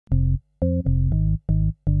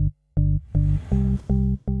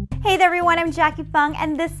there everyone, I'm Jacqui Phung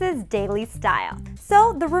and this is Daily Style.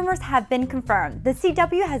 So the rumors have been confirmed. The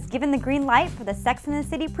CW has given the green light for the Sex and the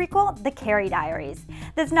City prequel, The Carrie Diaries.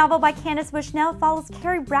 This novel by Candace Bushnell follows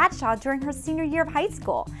Carrie Bradshaw during her senior year of high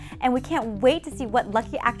school. And we can't wait to see what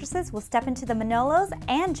lucky actresses will step into the Manolos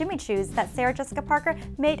and Jimmy Choos that Sarah Jessica Parker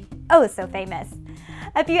made oh so famous.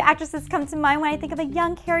 A few actresses come to mind when I think of a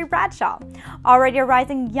young Carrie Bradshaw. Already a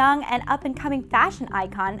rising young and up-and-coming fashion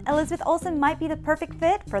icon, Elizabeth Olsen might be the perfect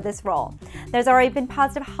fit for this role. There's already been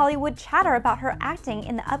positive Hollywood chatter about her acting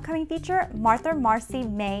in the upcoming feature Marcy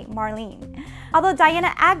May Marlene. Although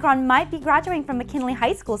Dianna Agron might be graduating from McKinley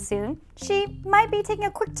High School soon, she might be taking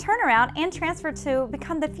a quick turnaround and transfer to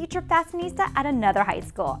become the future fashionista at another high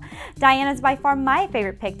school. Dianna is by far my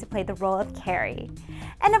favorite pick to play the role of Carrie.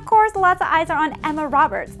 And of course, lots of eyes are on Emma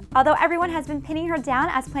Roberts. Although everyone has been pinning her down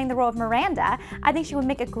as playing the role of Miranda, I think she would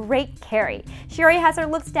make a great Carrie. She already has her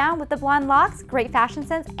looks down with the blonde locks, great fashion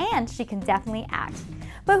sense, and she can definitely act.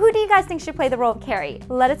 But who do you guys think should play the role of Carrie?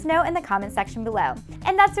 Let us know in the comment section below.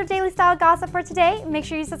 And that's your Daily Style gossip for today. Make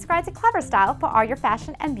sure you subscribe to Clever Style for all your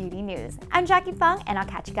fashion and beauty news. I'm Jacqui Phung, and I'll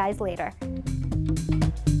catch you guys later.